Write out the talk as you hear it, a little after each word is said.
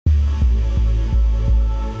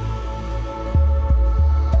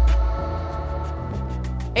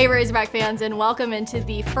Hey Razorback fans, and welcome into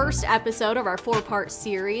the first episode of our four-part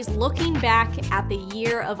series looking back at the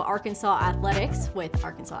year of Arkansas athletics with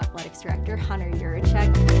Arkansas Athletics Director Hunter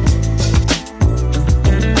Yurachek.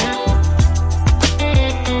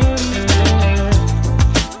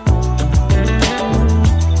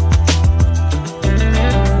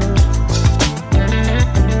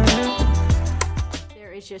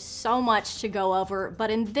 There is just so much to go over, but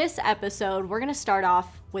in this episode, we're going to start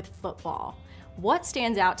off with football. What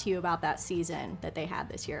stands out to you about that season that they had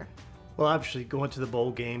this year? Well, obviously going to the bowl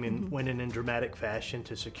game and winning in dramatic fashion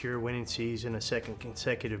to secure a winning season, a second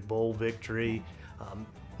consecutive bowl victory.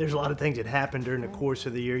 There's a lot of things that happened during the course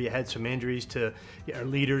of the year. You had some injuries to our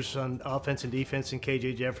leaders on offense and defense, and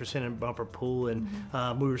KJ Jefferson and Bumper Pool, and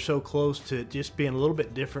we were so close to just being a little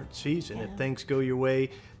bit different season. If things go your way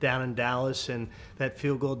down in Dallas and that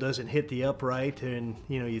field goal doesn't hit the upright, and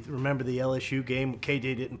you remember the LSU game,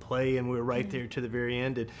 KJ didn't play and we were right there to the very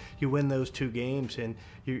end, and you win those two games and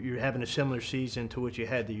you're having a similar season to what you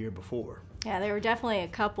had the year before. Yeah, there were definitely a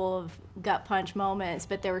couple of gut punch moments,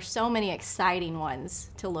 but there were so many exciting ones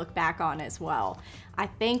to look back on as well. I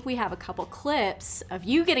think we have a couple clips of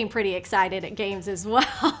you getting pretty excited at games as well.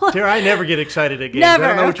 Tara, I never get excited at games. Never, I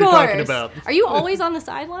don't know what you're talking about. Are you always on the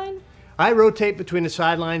sideline? I rotate between the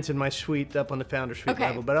sidelines and my suite up on the Founder Suite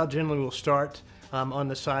level, but I generally will start on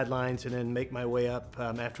the sidelines and then make my way up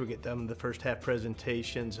after we get done with the first half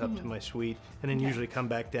presentations up to my suite, and then usually come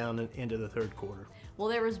back down and into the third quarter. Well,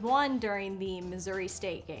 there was one during the Missouri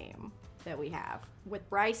State game that we have with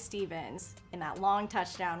Bryce Stevens and that long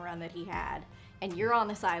touchdown run that he had, and you're on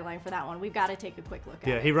the sideline for that one. We've got to take a quick look at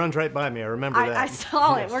it. Yeah, he runs right by me. I remember that. I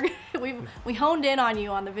saw it. We honed in on you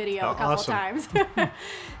on the video a couple times.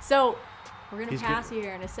 So we're going to pass you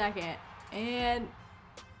here in a second, and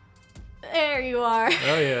there you are.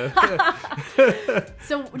 Oh, yeah.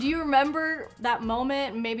 So do you remember that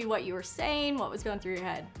moment, maybe what you were saying, what was going through your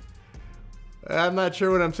head? I'm not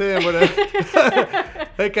sure what I'm saying, but I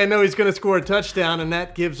think I know he's going to score a touchdown, and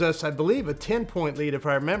that gives us, I believe, a 10-point lead, if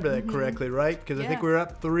I remember that correctly, right? Because I think we were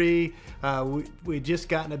up 3. We just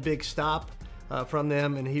gotten a big stop from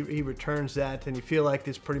them, and he returns that, and you feel like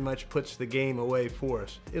this pretty much puts the game away for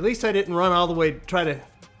us. At least I didn't run all the way,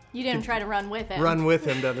 You didn't try to run with him. Run with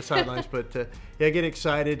him down the sidelines, but yeah, get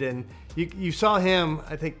excited, and you saw him,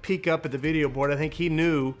 I think, peek up at the video board. I think he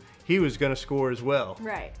knew he was going to score as well.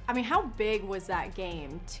 Right. I mean, how big was that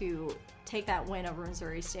game to take that win over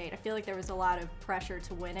Missouri State? I feel like there was a lot of pressure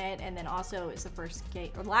to win it, and then also it's the first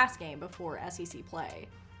game or last game before SEC play.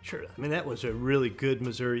 Sure. I mean, that was a really good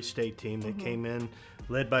Missouri State team that came in,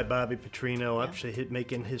 led by Bobby Petrino, actually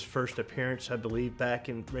making his first appearance, I believe, back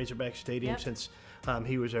in Razorback Stadium since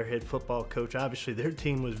he was our head football coach. Obviously, their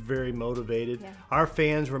team was very motivated. Our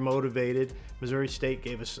fans were motivated. Missouri State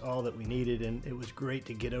gave us all that we needed, and it was great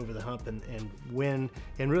to get over the hump and win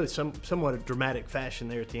in really somewhat a dramatic fashion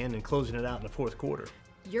there at the end and closing it out in the fourth quarter.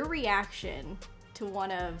 Your reaction to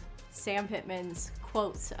one of Sam Pittman's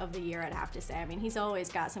quotes of the year, I'd have to say. I mean, he's always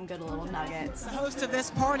got some good little nuggets. The host of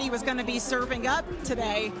this party was going to be serving up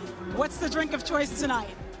today. What's the drink of choice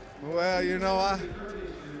tonight? Well,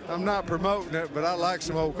 I'm not promoting it, but I like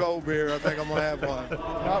some old cold beer. I think I'm going to have one.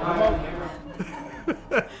 Not promoting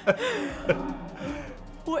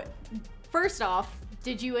it. First off,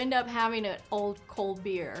 did you end up having an old cold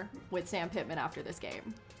beer with Sam Pittman after this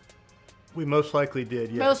game? We most likely did,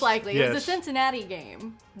 yes. Most likely. It was the Cincinnati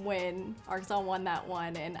game when Arkansas won that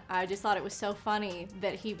one, and I just thought it was so funny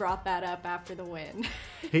that he brought that up after the win.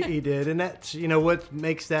 He did, and that's, what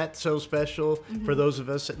makes that so special for those of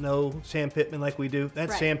us that know Sam Pittman like we do.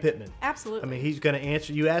 That's Sam Pittman. Absolutely. I mean, he's going to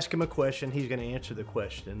answer. You ask him a question, he's going to answer the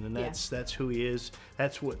question, and that's who he is.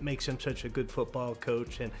 That's what makes him such a good football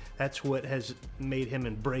coach, and that's what has made him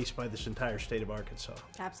embraced by this entire state of Arkansas.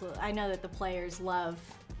 Absolutely. I know that the players love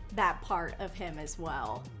that part of him as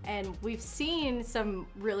well. And we've seen some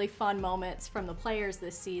really fun moments from the players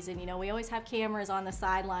this season. We always have cameras on the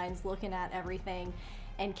sidelines looking at everything.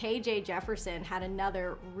 And KJ Jefferson had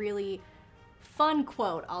another really fun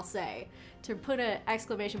quote, I'll say, to put an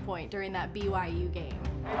exclamation point during that BYU game.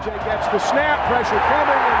 KJ gets the snap, pressure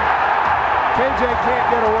coming, and KJ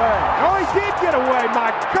can't get away. Oh, he did get away,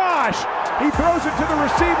 my gosh! He throws it to the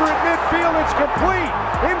receiver at midfield, it's complete.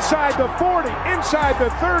 Inside the 40, inside the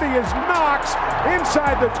 30 is Knox,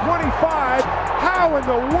 inside the 25. How in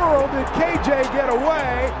the world did KJ get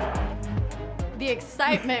away? The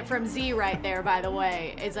excitement from Z right there, by the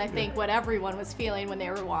way, is I think what everyone was feeling when they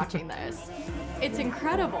were watching this. It's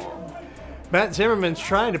incredible. Matt Zimmerman's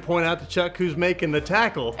trying to point out to Chuck who's making the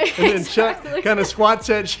tackle, and then Chuck kind of swats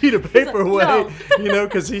that sheet of paper away, No.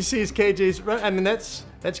 because he sees KJ's run. I mean, that's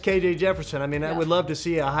that's KJ Jefferson. I mean, I Yeah. would love to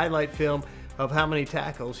see a highlight film of how many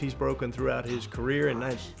tackles he's broken throughout his career, and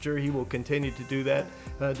I'm sure he will continue to do that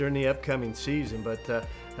during the upcoming season. But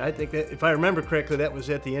I think that, if I remember correctly, that was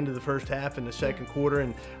at the end of the first half in the second quarter,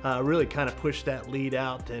 and really kind of pushed that lead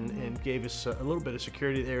out and gave us a little bit of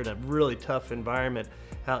security there in a really tough environment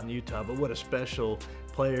out in Utah. But what a special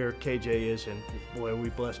player KJ is, and boy,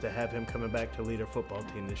 we're blessed to have him coming back to lead our football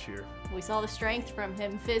team this year. We saw the strength from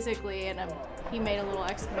him physically, and he made a little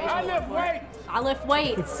exclamation. I lift weights. I lift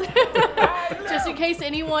weights. Just in case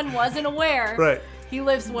anyone wasn't aware. Right. He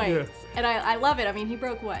lifts weights. And I love it. I mean, he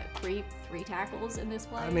broke what? Three tackles in this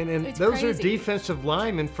play? I mean, and It's those crazy. are defensive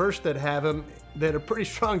linemen first that have him, that are pretty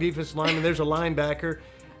strong defensive linemen. There's a linebacker,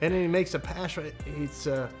 and then he makes a pass. Right, it's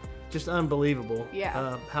just unbelievable.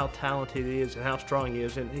 Yeah. How talented he is and how strong he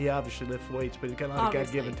is, and he obviously lifts weights, but he's got a lot of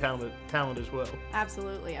God-given talent as well.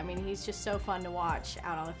 Absolutely. I mean, he's just so fun to watch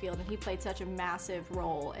out on the field, and he played such a massive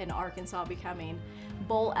role in Arkansas becoming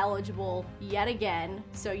bowl eligible yet again.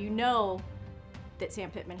 So you know that Sam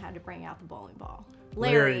Pittman had to bring out the bowling ball.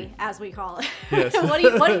 Larry, as we call it. Yes. what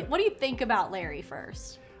do you think about Larry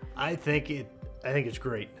first? I think it's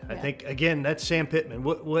great. I Yeah. think, again, that's Sam Pittman.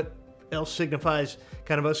 What else signifies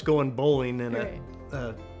kind of us going bowling than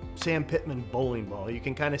a Sam Pittman bowling ball? You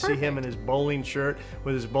can kind of see him in his bowling shirt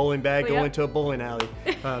with his bowling bag Well, going to a bowling alley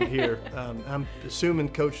here. I'm assuming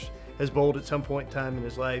Coach has bowled at some point in time in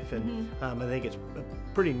his life, and I think it's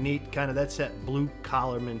pretty neat. Kind of that's that blue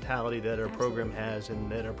collar mentality that our program has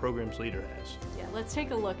and that our program's leader has. Yeah, let's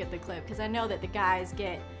take a look at the clip, because I know that the guys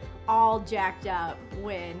get all jacked up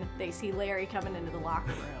when they see Larry coming into the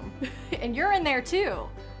locker room. And you're in there too.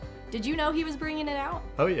 Did you know he was bringing it out?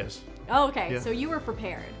 Oh, yes. Oh, okay. Yeah. So you were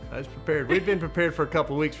prepared. I was prepared. We've been prepared for a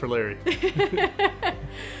couple of weeks for Larry.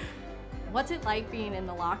 What's it like being in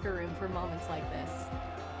the locker room for moments like this?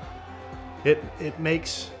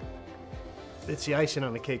 It's the icing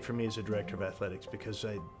on the cake for me as a director of athletics, because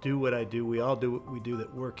I do what I do. We all do what we do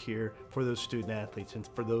that work here for those student athletes and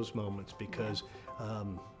for those moments, because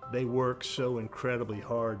they work so incredibly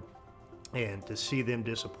hard, and to see them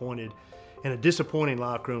disappointed. And a disappointing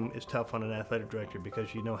locker room is tough on an athletic director,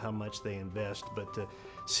 because you know how much they invest. But to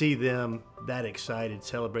see them that excited,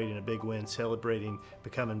 celebrating a big win, celebrating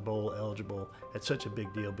becoming bowl eligible, it's such a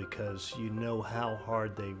big deal, because you know how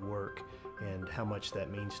hard they work and how much that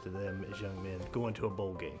means to them as young men going to a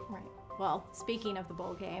bowl game. Right. Well, speaking of the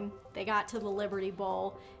bowl game, they got to the Liberty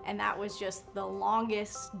Bowl, and that was just the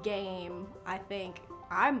longest game I think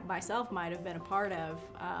I myself might have been a part of.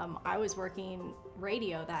 I was working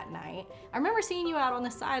radio that night. I remember seeing you out on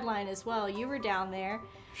the sideline as well. You were down there.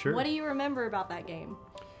 Sure. What do you remember about that game?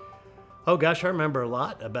 Oh gosh, I remember a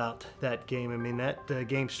lot about that game. I mean, that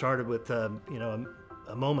game started with a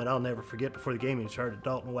moment I'll never forget. Before the game even started,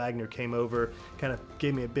 Dalton Wagner came over, kind of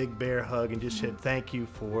gave me a big bear hug, and just said thank you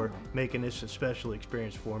for making this a special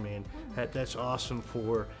experience for me. And that's awesome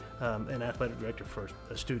for an athletic director, for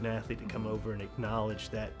a student athlete to come over and acknowledge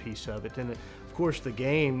that piece of it. And of course the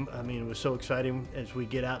game, I mean, it was so exciting as we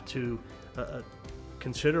get out to a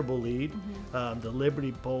considerable lead. The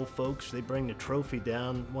Liberty Bowl folks, they bring the trophy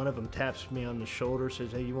down. One of them taps me on the shoulder,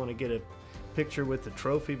 says, "Hey, you want to get a picture with the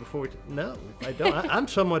trophy before we?" No, I don't. I'm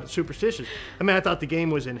somewhat superstitious. I mean, I thought the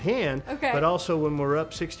game was in hand, but also when we're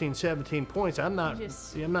up 16, 17 points, I'm not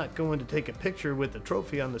going to take a picture with the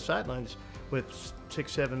trophy on the sidelines with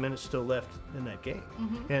 6, 7 minutes still left in that game.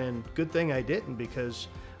 And good thing I didn't, because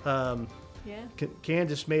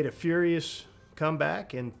Kansas made a furious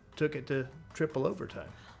comeback and took it to triple overtime.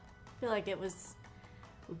 I feel like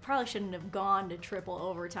we probably shouldn't have gone to triple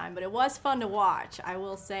overtime, but it was fun to watch, I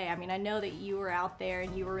will say. I mean, I know that you were out there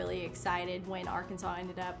and you were really excited when Arkansas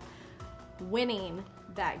ended up winning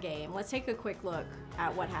that game. Let's take a quick look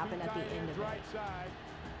at what happened at the end of it.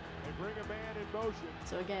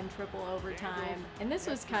 So again, triple overtime, and this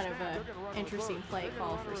was kind of an interesting play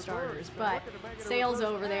call for starters, but Sales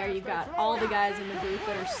over there, you've got all the guys in the booth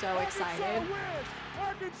that are so excited.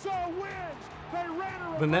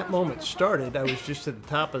 When that moment started, I was just at the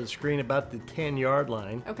top of the screen about the 10-yard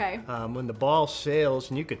line. Okay. When the ball sails,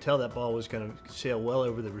 and you could tell that ball was going to sail well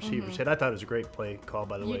over the receiver's head. I thought it was a great play call,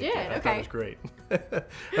 by the way. You did? I okay. thought it was great.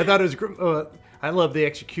 I thought it was great. I love the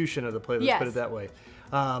execution of the play. Let's put it that way.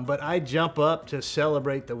 But I jump up to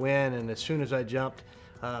celebrate the win, and as soon as I jumped,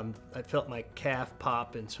 I felt my calf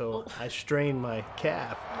pop, and so I strained my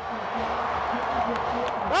calf.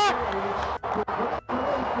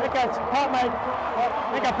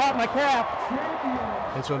 I think I popped my calf.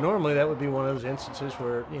 And so normally that would be one of those instances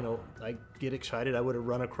where, I get excited, I would have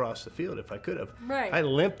run across the field if I could have. Right. I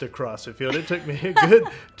limped across the field. It took me a good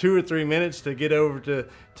 2 or 3 minutes to get over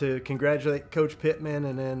to congratulate Coach Pittman,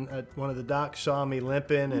 and then one of the docs saw me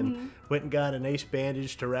limping and went and got an ace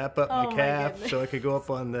bandage to wrap up my calf so I could go up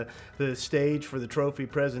on the stage for the trophy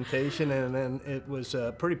presentation, and then it was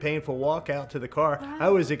a pretty painful walk out to the car. Wow. I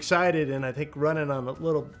was excited, and I think running on a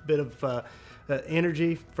little bit of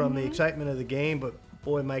energy from the excitement of the game, but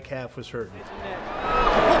boy, my calf was hurting.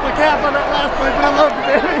 I put my calf on that last play, but I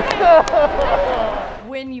love it.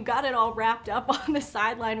 When you got it all wrapped up on the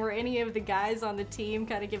sideline, were any of the guys on the team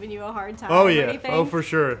kind of giving you a hard time? Oh, or yeah. anything? Oh, for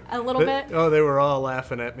sure. A little bit? Oh, they were all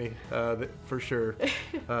laughing at me, for sure.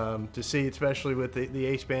 To see, especially with the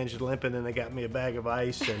ace bandage limping, and they got me a bag of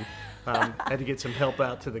ice, and had to get some help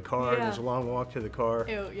out to the car. Yeah. It was a long walk to the car.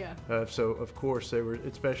 Ew, yeah. So, of course, they were,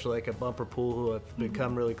 especially like a bumper pool who I've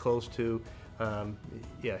become really close to.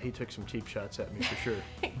 Yeah, he took some cheap shots at me for sure.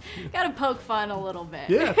 Got to poke fun a little bit.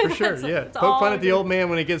 Yeah, for sure. Yeah, That's poke all fun I'm at the doing. old man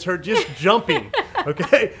when he gets hurt, just jumping.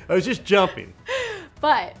 Okay, I was just jumping.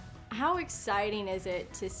 But how exciting is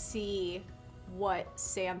it to see what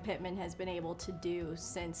Sam Pittman has been able to do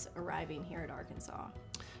since arriving here at Arkansas?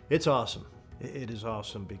 It's awesome. It is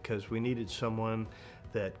awesome because we needed someone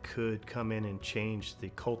that could come in and change the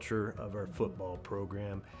culture of our football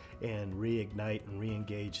program and reignite and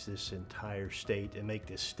re-engage this entire state and make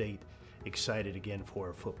this state excited again for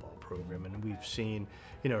our football program. And we've seen,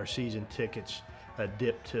 our season tickets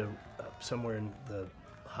dip to somewhere in the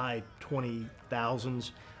high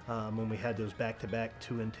 20,000s when we had those back-to-back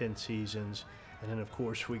 2-10 seasons. And then, of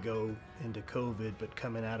course, we go into COVID, but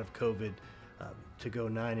coming out of COVID, to go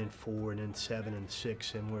 9-4 and then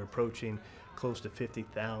 7-6, and we're approaching close to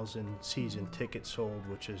 50,000 season tickets sold,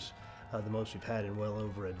 which is the most we've had in well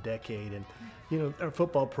over a decade. And our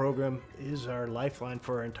football program is our lifeline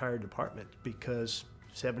for our entire department because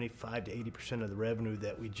 75 to 80% of the revenue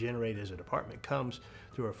that we generate as a department comes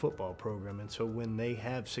through our football program. And so when they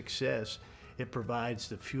have success, it provides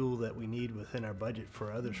the fuel that we need within our budget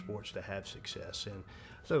for other sports to have success. And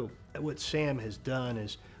so what Sam has done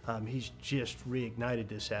is he's just reignited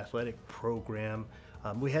this athletic program.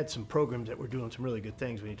 We had some programs that were doing some really good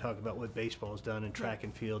things when you talk about what baseball has done, and track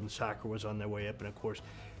and field and soccer was on their way up. And of course,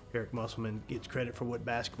 Eric Musselman gets credit for what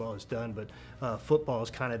basketball has done, but football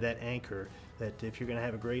is kind of that anchor that if you're going to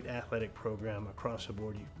have a great athletic program across the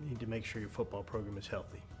board, you need to make sure your football program is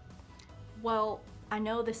healthy. Well, I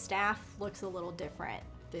know the staff looks a little different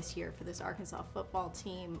this year for this Arkansas football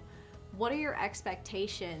team. What are your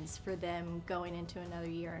expectations for them going into another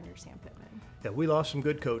year under Sam Pittman? Yeah, we lost some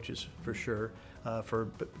good coaches for sure, for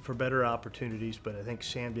better opportunities, but I think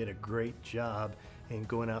Sam did a great job in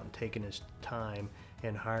going out and taking his time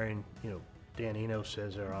and hiring, Dan Enos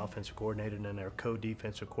as our offensive coordinator, and then our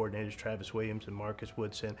co-defensive coordinators, Travis Williams and Marcus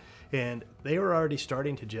Woodson. And they were already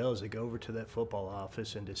starting to gel as they go over to that football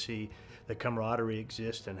office and to see the camaraderie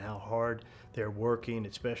exist and how hard they're working,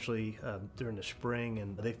 especially during the spring.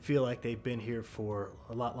 And they feel like they've been here for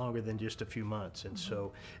a lot longer than just a few months. And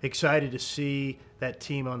so excited to see that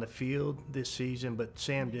team on the field this season. But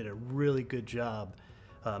Sam did a really good job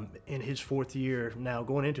in his fourth year, now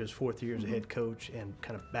going into his fourth year as a head coach, and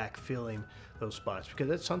kind of backfilling those spots, because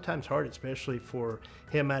that's sometimes hard, especially for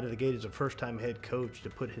him out of the gate as a first-time head coach, to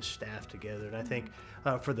put his staff together. And I think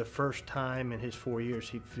for the first time in his 4 years,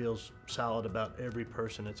 he feels solid about every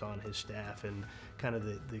person that's on his staff and kind of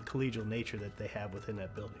the collegial nature that they have within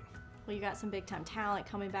that building. Well, you got some big-time talent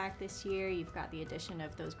coming back this year. You've got the addition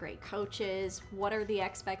of those great coaches. What are the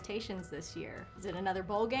expectations this year? Is it another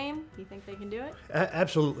bowl game? Do you think they can do it?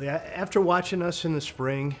 Absolutely. After watching us in the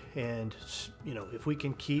spring, and if we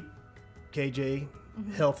can keep KJ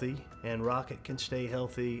healthy and Rocket can stay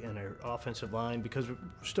healthy, and our offensive line, because we're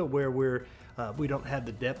still where we don't have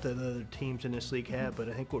the depth that other teams in this league have, but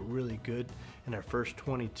I think we're really good in our first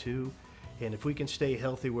 22. And if we can stay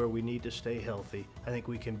healthy where we need to stay healthy, I think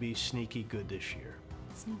we can be sneaky good this year.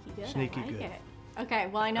 Sneaky good. Sneaky I like good. it. Okay,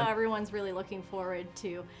 well, I know everyone's really looking forward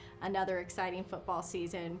to another exciting football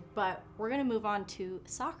season, but we're going to move on to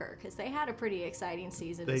soccer because they had a pretty exciting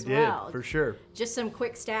season as well. They did, for sure. Just some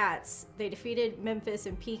quick stats. They defeated Memphis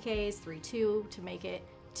in PKs 3-2 to make it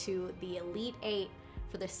to the Elite Eight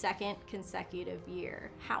for the second consecutive year.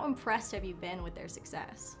 How impressed have you been with their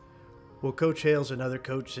success? Well, Coach Hale's another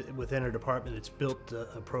coach within our department that's built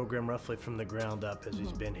a program roughly from the ground up as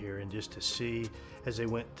he's been here. And just to see as they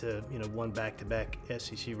went to, won back-to-back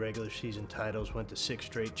SEC regular season titles, went to 6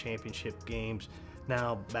 straight championship games,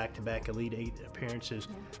 now back-to-back Elite Eight appearances.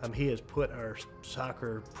 He has put our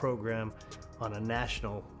soccer program on a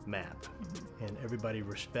national map, and everybody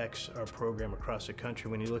respects our program across the country.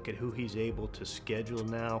 When you look at who he's able to schedule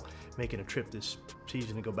now, making a trip this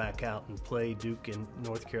season to go back out and play Duke and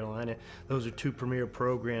North Carolina, those are two premier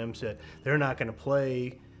programs that they're not going to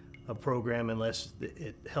play a program unless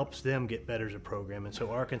it helps them get better as a program. And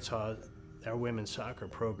so Arkansas, our women's soccer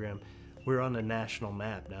program, we're on the national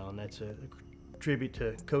map now, and that's a tribute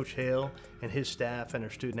to Coach Hale and his staff and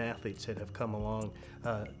our student athletes that have come along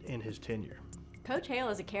in his tenure. Coach Hale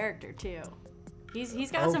is a character too.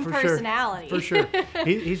 He's got some for personality. Sure. For sure.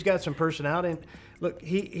 He's got some personality. And look,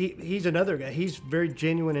 he's another guy. He's very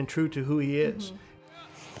genuine and true to who he is.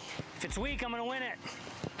 If it's weak, I'm going to win it.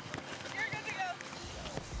 You're good to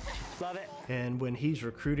go. Love it. And when he's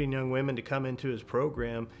recruiting young women to come into his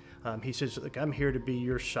program, he says, look, I'm here to be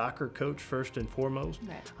your soccer coach first and foremost.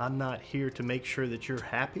 Right. I'm not here to make sure that you're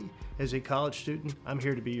happy as a college student. I'm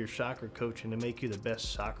here to be your soccer coach and to make you the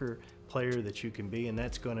best soccer player that you can be, and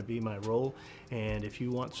that's going to be my role. And if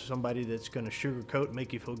you want somebody that's going to sugarcoat and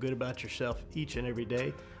make you feel good about yourself each and every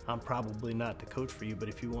day, I'm probably not the coach for you. But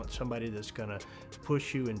if you want somebody that's going to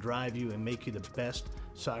push you and drive you and make you the best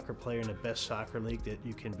soccer player in the best soccer league that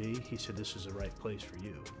you can be, he said this is the right place for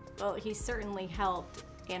you. Well, he certainly helped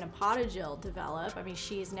Anna Pottigill develop. I mean,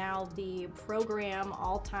 she's now the program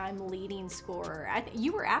all-time leading scorer.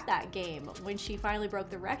 You were at that game when she finally broke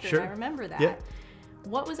the record. Sure. I remember that. Yeah.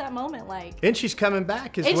 What was that moment like? And she's coming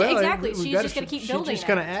back as well. Exactly. She's just going to keep building. She's just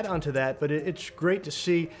going to add on to that. But it's great to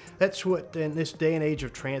see. That's what, in this day and age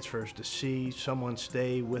of transfers, to see someone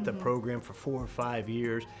stay with a program for 4 or 5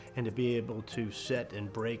 years and to be able to set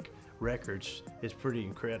and break records is pretty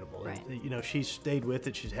incredible. Right. And, you know, she's stayed with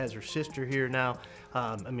it. She has her sister here now.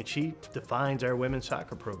 I mean, she defines our women's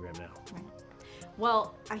soccer program now. Right.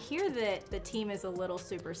 Well, I hear that the team is a little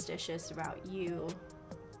superstitious about you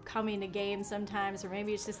coming to games sometimes, or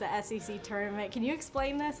maybe it's just the SEC tournament. Can you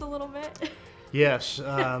explain this a little bit? Yes.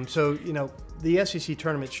 So, you know, the SEC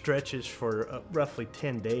tournament stretches for roughly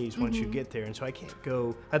 10 days once you get there. And so I can't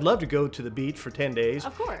go. I'd love to go to the beach for 10 days.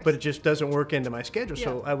 Of course. But it just doesn't work into my schedule. Yeah.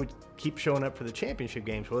 So I would keep showing up for the championship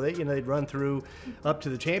games. Well, they'd run through up to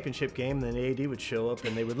the championship game, and then the AD would show up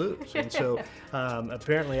and they would lose. And so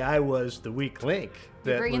apparently I was the weak link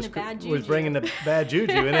that was bringing the bad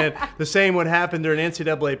juju. And then the same would happen during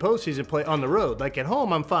NCAA postseason play on the road. Like at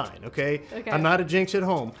home, I'm fine, okay? I'm not a jinx at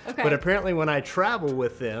home. Okay. But apparently when I travel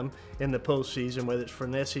with them in the postseason, whether it's for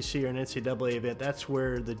an SEC or an NCAA event, that's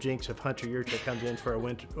where the jinx of Hunter Yurachek comes in for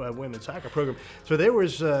our women's soccer program. So there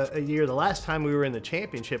was a year, the last time we were in the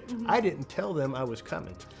championship, I didn't tell them I was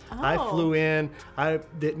coming. I flew in. I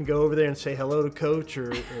didn't go over there and say hello to coach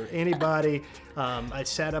or anybody. I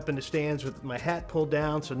sat up in the stands with my hat pulled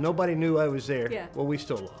down, so nobody knew I was there. Yeah. Well, we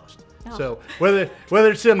still lost. So whether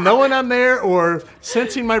it's them knowing I'm there or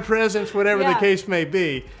sensing my presence, whatever the case may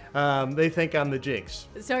be, they think I'm the jinx.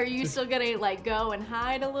 So are you still going to like go and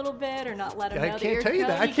hide a little bit or not let them know that you're I can't tell you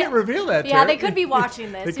that. I You can't reveal that. Yeah, they could be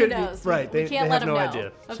watching this. Who Who knows? Right. We can't let them have no know.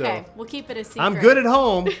 idea. Okay, So we'll keep it a secret. I'm good at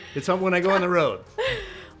home. It's when I go on the road.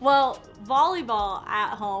 Well, volleyball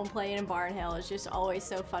at home playing in Barnhill is just always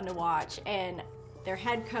so fun to watch. And their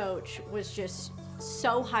head coach was just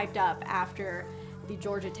so hyped up after the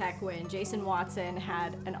Georgia Tech win. Jason Watson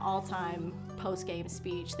had an all-time post-game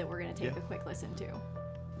speech that we're going to take a quick listen to.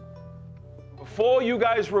 Before you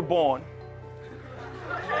guys were born,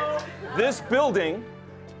 this building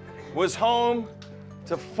was home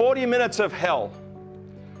to 40 minutes of hell.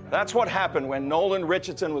 That's what happened when Nolan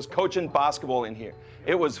Richardson was coaching basketball in here.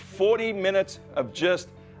 It was 40 minutes of just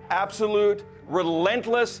absolute,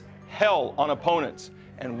 relentless hell on opponents.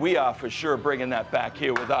 And we are for sure bringing that back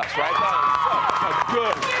here with us, right? That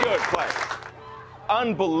was a good play.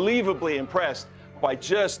 Unbelievably impressed by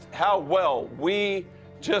just how well we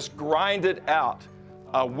just grinded out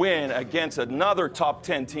a win against another top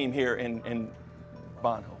 10 team here in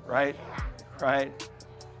Barnhill, right? Right?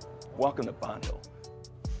 Welcome to Barnhill.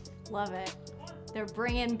 Love it. They're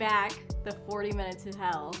bringing back the 40 minutes of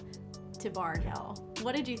hell to Barnhill.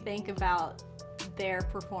 What did you think about their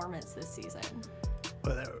performance this season?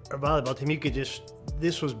 Well, our volleyball team,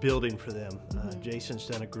 this was building for them. Jason's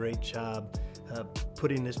done a great job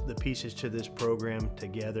putting the pieces to this program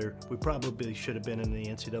together. We probably should have been in the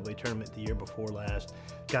NCAA tournament the year before last.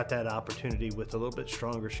 Got that opportunity with a little bit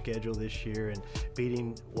stronger schedule this year and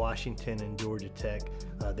beating Washington and Georgia Tech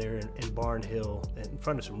there in Barnhill in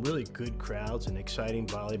front of some really good crowds and exciting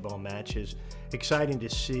volleyball matches. Exciting to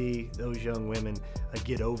see those young women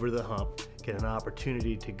get over the hump, get an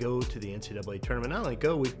opportunity to go to the NCAA tournament. Not only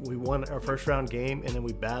go, we won our first round game, and then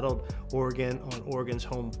we battled Oregon on Oregon's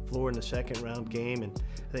home floor in the second round game, and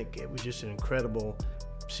I think it was just an incredible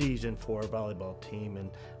season for our volleyball team, and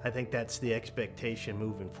I think that's the expectation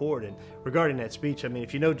moving forward. And regarding that speech, I mean,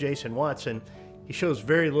 if you know Jason Watson, he shows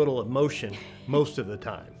very little emotion most of the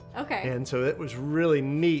time. Okay. And so it was really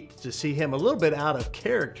neat to see him a little bit out of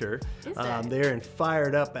character there and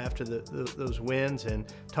fired up after those wins and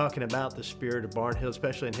talking about the spirit of Barnhill,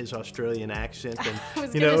 especially in his Australian accent. And, I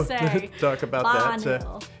was going to say, talk about that.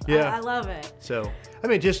 Barnhill. Yeah. I love it. So, I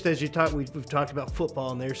mean, just as you talk, we've talked about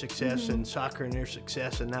football and their success and soccer and their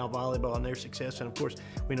success and now volleyball and their success. And of course,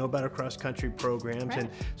 we know about our cross-country programs. Right. And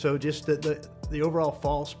so just the overall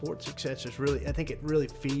fall sports success is really, I think it really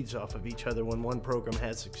feeds off of each other. When one program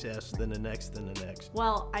has success, then the next, then the next.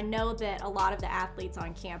 Well, I know that a lot of the athletes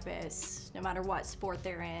on campus, no matter what sport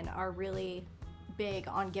they're in, are really big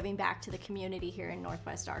on giving back to the community here in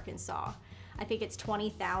Northwest Arkansas. I think it's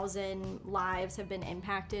 20,000 lives have been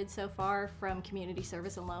impacted so far from community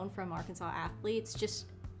service alone from Arkansas athletes. Just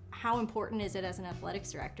how important is it as an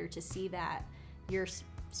athletics director to see that your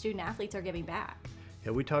student athletes are giving back?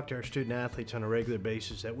 Yeah, we talk to our student athletes on a regular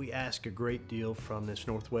basis that we ask a great deal from this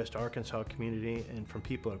Northwest Arkansas community and from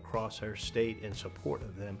people across our state in support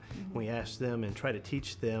of them. We ask them and try to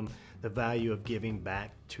teach them the value of giving back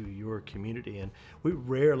to your community. And we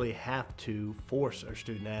rarely have to force our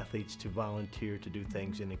student athletes to volunteer to do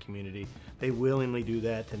things in the community. They willingly do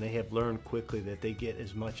that, and they have learned quickly that they get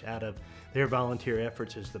as much out of their volunteer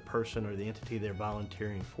efforts as the person or the entity they're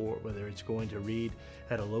volunteering for, whether it's going to read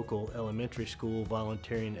at a local elementary school,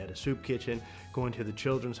 volunteering at a soup kitchen, going to the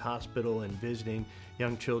children's hospital and visiting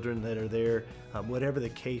young children that are there, whatever the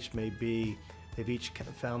case may be. They've each kind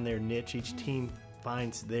of found their niche. Each team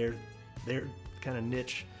finds their kind of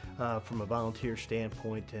niche from a volunteer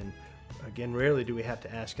standpoint, and again, rarely do we have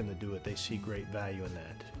to ask them to do it. They see great value in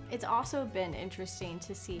that. It's also been interesting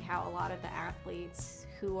to see how a lot of the athletes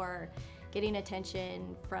who are getting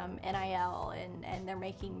attention from NIL and they're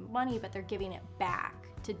making money, but they're giving it back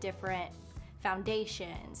to different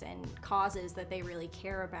foundations and causes that they really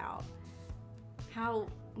care about. How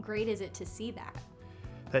great is it to see that?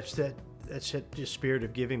 That's that just spirit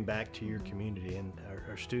of giving back to your community, and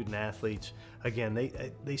our student athletes, again,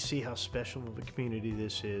 they see how special of a community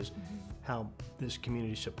this is, how this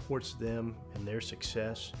community supports them and their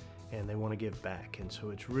success, and they want to give back. And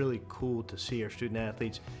so it's really cool to see our student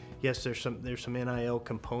athletes. Yes, there's some NIL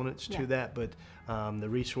components to that, but the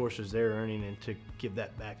resources they're earning and to give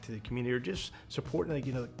that back to the community, or just supporting, like,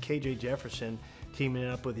 KJ Jefferson teaming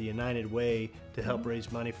up with the United Way to help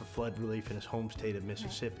raise money for flood relief in his home state of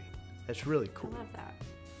Mississippi. That's really cool. I love that.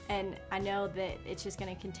 And I know that it's just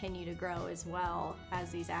going to continue to grow as well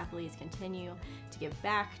as these athletes continue to give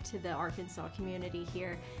back to the Arkansas community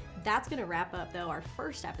here. That's going to wrap up, though, our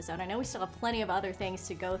first episode. I know we still have plenty of other things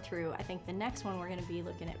to go through. I think the next one we're going to be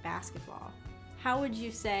looking at basketball. How would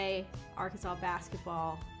you say Arkansas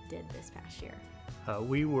basketball did this past year?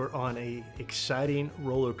 We were on a exciting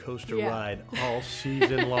roller coaster ride all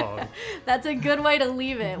season long. That's a good way to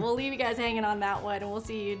leave it. We'll leave you guys hanging on that one, and we'll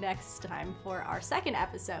see you next time for our second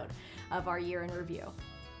episode of our year in review.